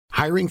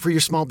Hiring for your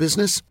small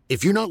business?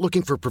 If you're not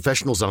looking for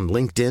professionals on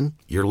LinkedIn,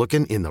 you're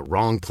looking in the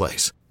wrong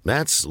place.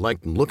 That's like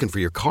looking for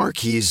your car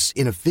keys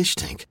in a fish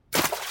tank.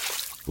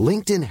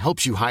 LinkedIn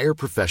helps you hire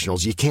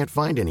professionals you can't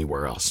find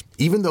anywhere else,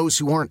 even those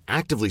who aren't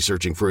actively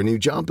searching for a new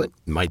job but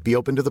might be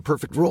open to the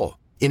perfect role.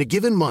 In a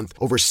given month,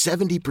 over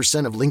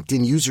 70% of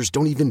LinkedIn users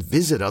don't even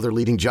visit other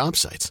leading job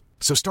sites.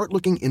 So start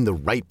looking in the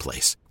right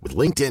place. With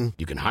LinkedIn,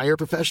 you can hire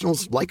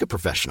professionals like a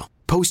professional.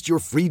 Post your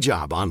free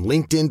job on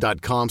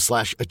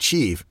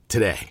linkedin.com/achieve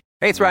today.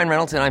 Hey, it's Ryan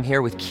Reynolds, and I'm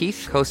here with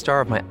Keith,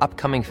 co-star of my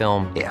upcoming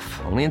film,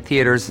 If, only in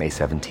theaters May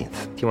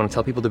 17th. Do you want to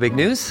tell people the big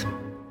news?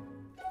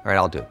 All right,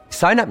 I'll do it.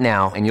 Sign up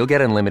now and you'll get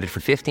unlimited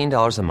for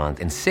 $15 a month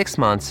and 6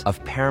 months of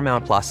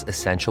Paramount Plus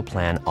Essential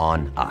Plan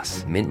on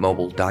us.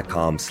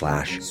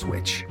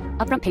 MintMobile.com/switch.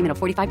 Upfront payment of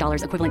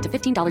 $45 equivalent to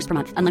 $15 per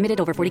month. Unlimited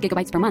over 40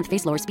 gigabytes per month.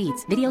 Face lower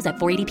speeds. Videos at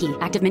 480p.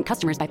 Active Mint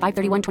customers by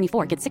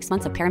 531.24 get 6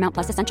 months of Paramount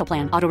Plus Essential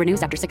Plan. Auto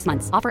renews after 6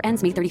 months. Offer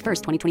ends May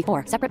 31st,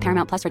 2024. Separate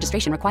Paramount Plus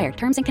registration required.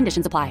 Terms and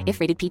conditions apply if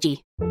rated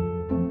PG.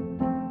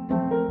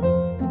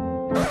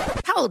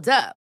 Hold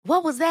up.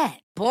 What was that?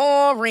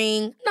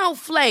 Boring. No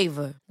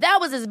flavor. That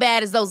was as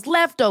bad as those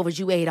leftovers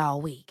you ate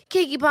all week.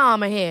 Keke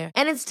Palmer here,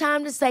 and it's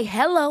time to say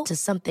hello to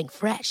something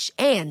fresh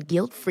and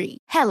guilt-free.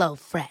 Hello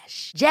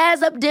Fresh.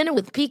 Jazz up dinner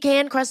with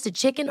pecan-crusted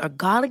chicken or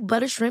garlic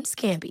butter shrimp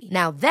scampi.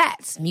 Now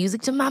that's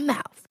music to my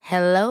mouth.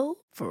 Hello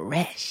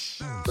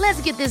Fresh.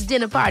 Let's get this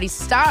dinner party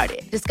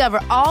started. Discover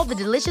all the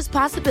delicious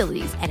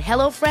possibilities at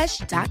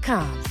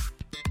hellofresh.com.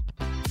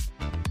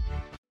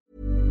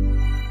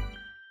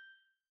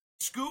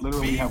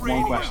 Literally have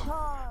one question.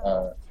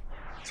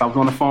 So I was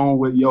on the phone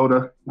with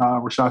Yoda,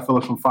 Rashad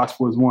Phillips from Fox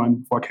Sports 1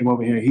 before I came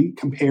over here. He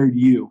compared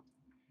you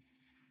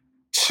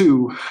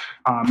to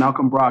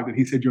Malcolm Brogdon.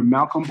 He said you're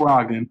Malcolm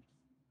Brogdon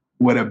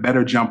with a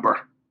better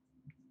jumper.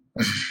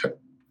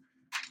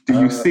 Do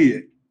you see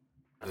it?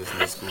 I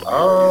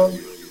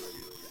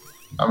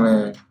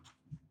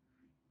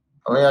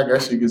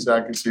guess you could say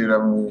I can see it. I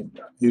mean,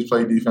 he's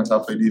played defense, I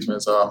play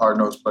defense. A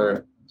hard-nosed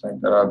player. I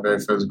think that I'm very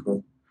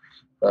physical.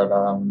 But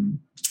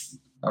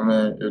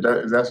if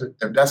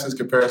that's his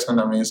comparison,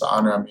 it's an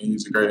honor.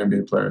 He's a great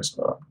NBA player,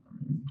 so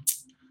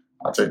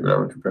I'll take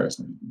whatever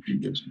comparison he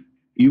gives me.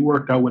 You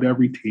worked out with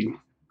every team,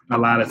 a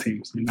lot of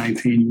teams. In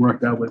 19, you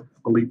worked out with,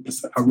 I read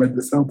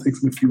the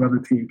Celtics and a few other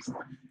teams.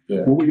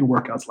 Yeah. What were your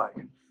workouts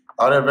like?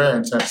 Oh, they're very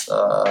intense,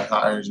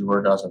 high-energy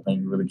workouts. I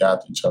think we really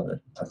got to each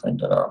other. I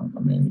think that,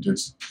 we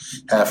just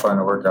had fun in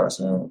the workouts,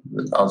 and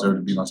I was able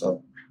to be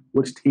myself.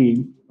 Which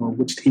team or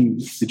which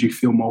teams did you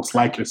feel most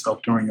like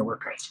yourself during your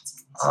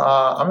workouts?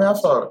 I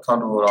felt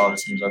comfortable with all the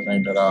teams. I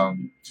think that,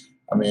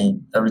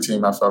 every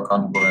team I felt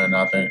comfortable in.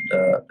 I think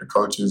the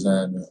coaches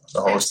and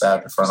the whole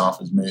staff, the front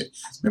office made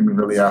me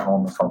really at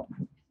home and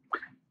comfortable.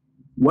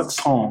 What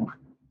song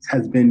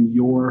has been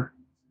your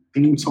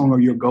theme song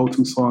or your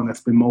go-to song that's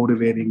been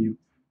motivating you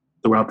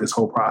throughout this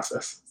whole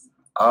process?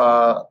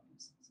 I'll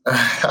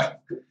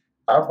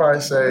probably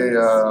say,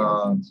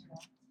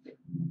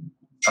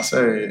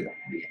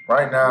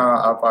 right now,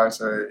 I'll probably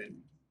say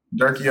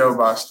Durkio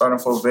by Starting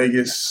for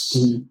Vegas.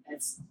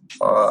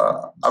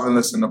 Mm-hmm. I've been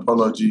listening to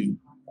Polo G,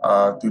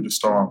 Through the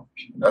Storm.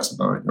 That's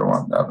another good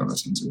one that I've been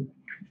listening to.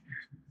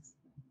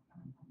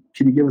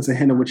 Can you give us a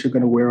hint of what you're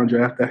going to wear on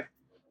draft day?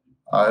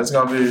 It's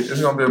gonna be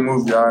a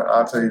movie.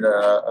 I'll tell you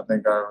that. I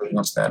think I'm really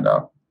gonna stand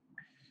out.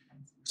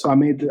 So I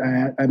made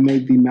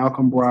the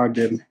Malcolm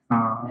Brogdon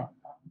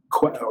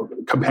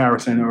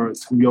comparison, or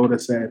as Yoda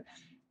said,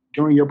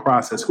 during your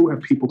process, who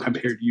have people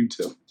compared you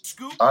to?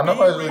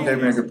 Nobody really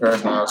gave me a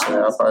comparison. I'll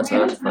probably say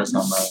that's the first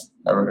time I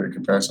ever heard a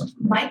comparison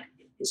from me.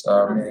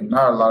 So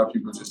not a lot of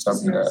people just tell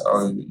me that.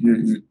 Oh,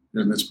 you're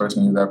this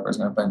person, you're that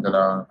person. I think that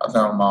I think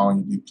I'm my own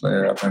unique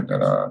player. I think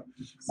that I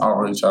don't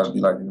really try to be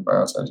like anybody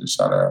else. I just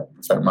try to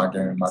perfect my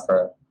game and my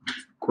craft.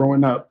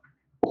 Growing up,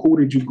 who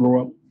did you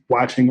grow up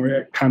watching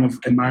or kind of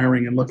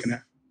admiring and looking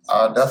at?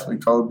 Definitely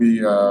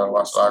Kobe.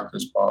 Watched a lot of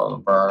Chris Paul,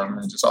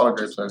 LeBron, just all the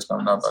great players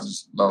coming up. I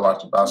just love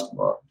watching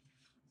basketball.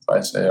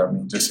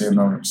 Just seeing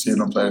them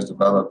players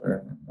develop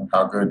and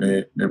how good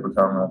they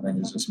become, I think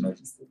it's just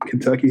amazing.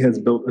 Kentucky has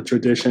built a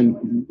tradition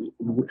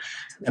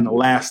in the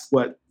last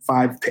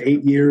 5 to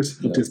 8 years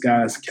with just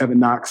guys, Kevin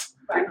Knox,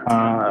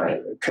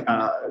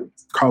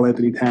 Karl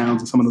Anthony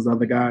Towns, and some of those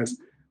other guys.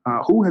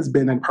 Who has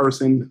been a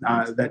person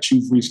that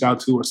you've reached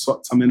out to or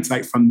sought some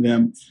insight from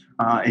them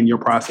in your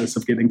process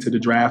of getting to the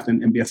draft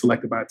and being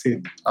selected by a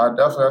team?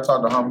 Definitely, I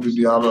talked to Hamidou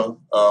Diallo,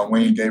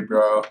 Wayne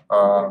Gabriel,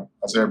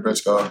 Isaiah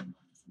Briscoe.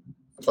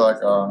 I feel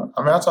like,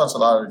 I talked to a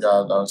lot of the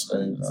guys, I would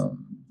say.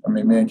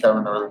 Me and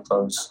Kevin are really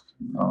close.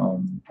 I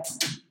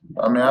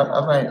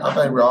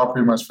think we're all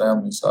pretty much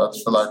family. So I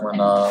just feel like when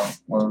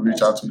we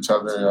reach out to each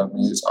other,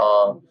 it's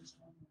all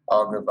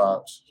good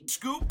vibes.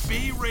 Scoop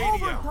B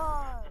Radio.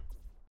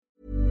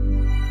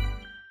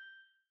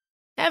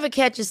 Ever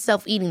catch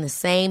yourself eating the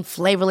same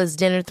flavorless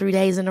dinner 3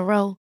 days in a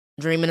row?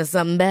 Dreaming of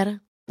something better?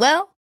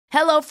 Well,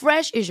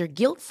 HelloFresh is your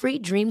guilt-free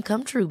dream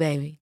come true,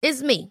 baby.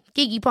 It's me,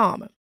 Keke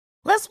Palmer.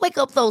 Let's wake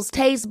up those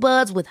taste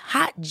buds with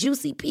hot,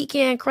 juicy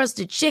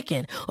pecan-crusted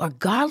chicken or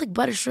garlic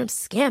butter shrimp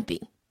scampi.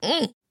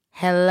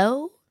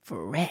 Hello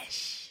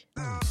Fresh.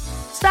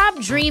 Stop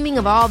dreaming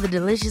of all the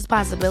delicious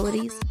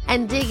possibilities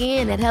and dig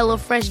in at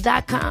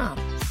HelloFresh.com.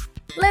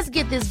 Let's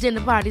get this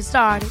dinner party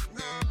started.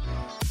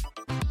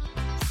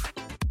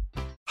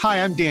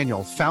 Hi, I'm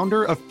Daniel,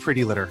 founder of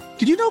Pretty Litter.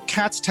 Did you know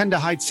cats tend to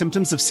hide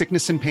symptoms of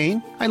sickness and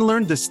pain? I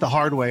learned this the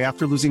hard way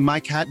after losing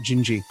my cat,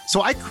 Gingy.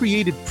 So I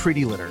created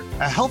Pretty Litter,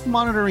 a health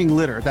monitoring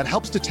litter that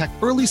helps detect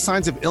early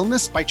signs of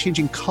illness by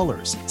changing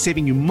colors,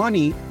 saving you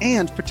money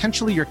and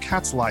potentially your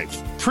cat's life.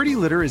 Pretty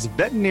Litter is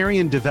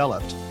veterinarian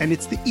developed, and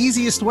it's the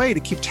easiest way to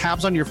keep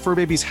tabs on your fur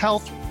baby's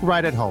health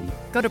right at home.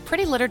 Go to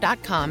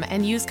prettylitter.com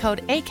and use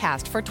code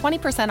ACAST for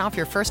 20% off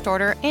your first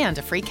order and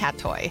a free cat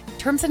toy.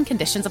 Terms and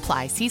conditions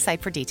apply. See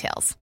site for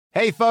details.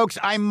 Hey, folks,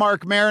 I'm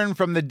Mark Maron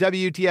from the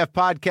WTF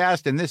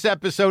Podcast, and this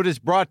episode is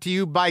brought to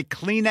you by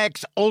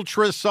Kleenex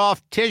Ultra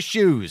Soft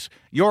Tissues,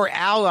 your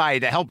ally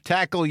to help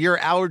tackle your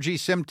allergy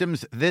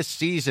symptoms this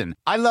season.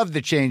 I love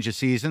the change of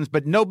seasons,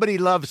 but nobody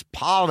loves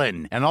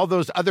pollen and all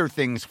those other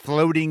things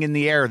floating in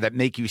the air that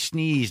make you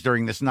sneeze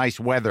during this nice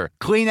weather.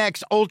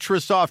 Kleenex Ultra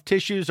Soft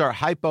Tissues are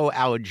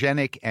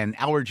hypoallergenic and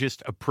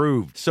allergist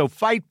approved, so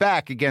fight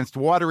back against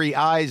watery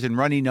eyes and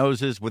runny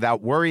noses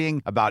without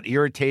worrying about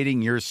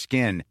irritating your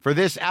skin. For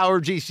this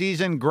allergy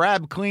season,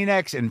 grab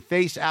Kleenex and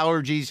face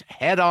allergies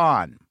head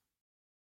on.